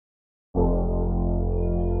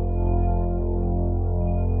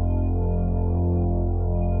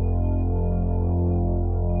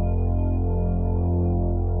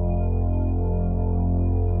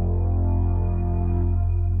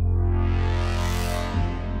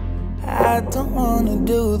I don't wanna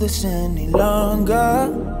do this any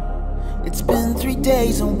longer. It's been 3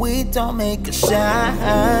 days and we don't make a shine,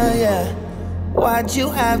 yeah. Why'd you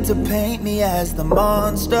have to paint me as the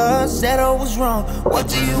monster? Said I was wrong, what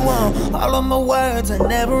do you want? All of my words are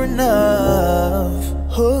never enough.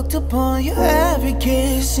 Hooked upon your every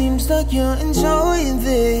kiss, seems like you're enjoying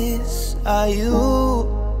this. Are you?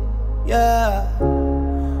 Yeah.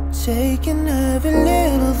 Taking every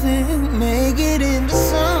little thing, make it into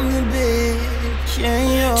something big. Can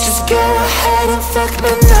you? Just go ahead and fuck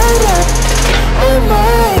my night up. Oh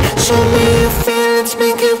my, show me your feelings,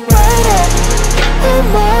 make it right up. Oh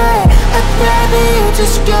my, I'd rather you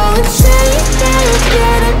just go and say it now,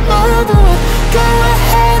 get it over with. Go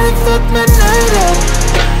ahead and fuck my night up.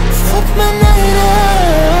 Fuck my night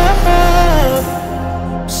up.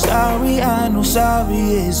 Sorry, I know sorry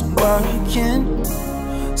isn't working,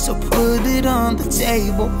 so put it on the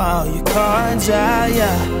table, all your cards out,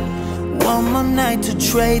 yeah. One more night to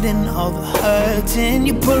trade in all the hurting.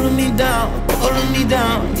 You're pulling me down, pulling me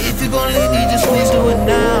down. If you're gonna leave me, just please do it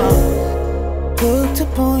now. Hooked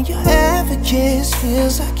upon your every kiss,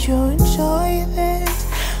 feels like you're enjoying this.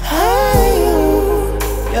 Are you?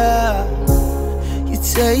 Yeah. You're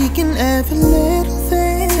taking every little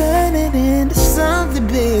thing, turn it into something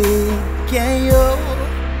big. Can you?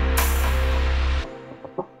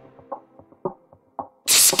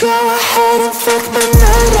 Go ahead and fuck my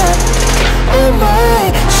night up. Oh my,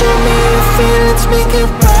 show me your feelings, make it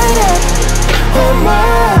right up. Oh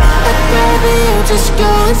my, I'd rather you just go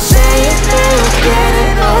and say it now, get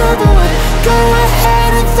it over with. Go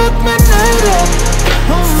ahead and fuck my night up.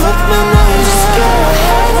 Oh fuck my night up. Just go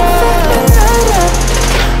ahead and fuck my night up.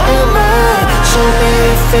 Oh my, show me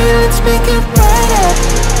your feelings, make it right up.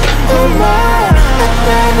 Oh my, I'd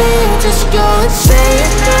rather you just go and say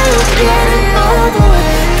it now, get it over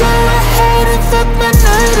with. Go ahead and fuck my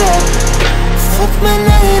night up. Fuck my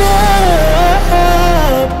night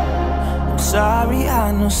up. I'm sorry,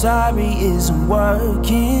 I know sorry isn't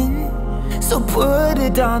working, so put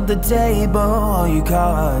it on the table, all your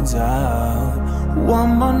cards out.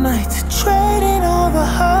 One more night to trade it over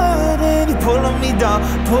hard, and you're pulling me down,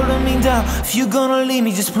 pulling me down. If you're gonna leave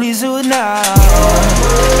me, just please do it now.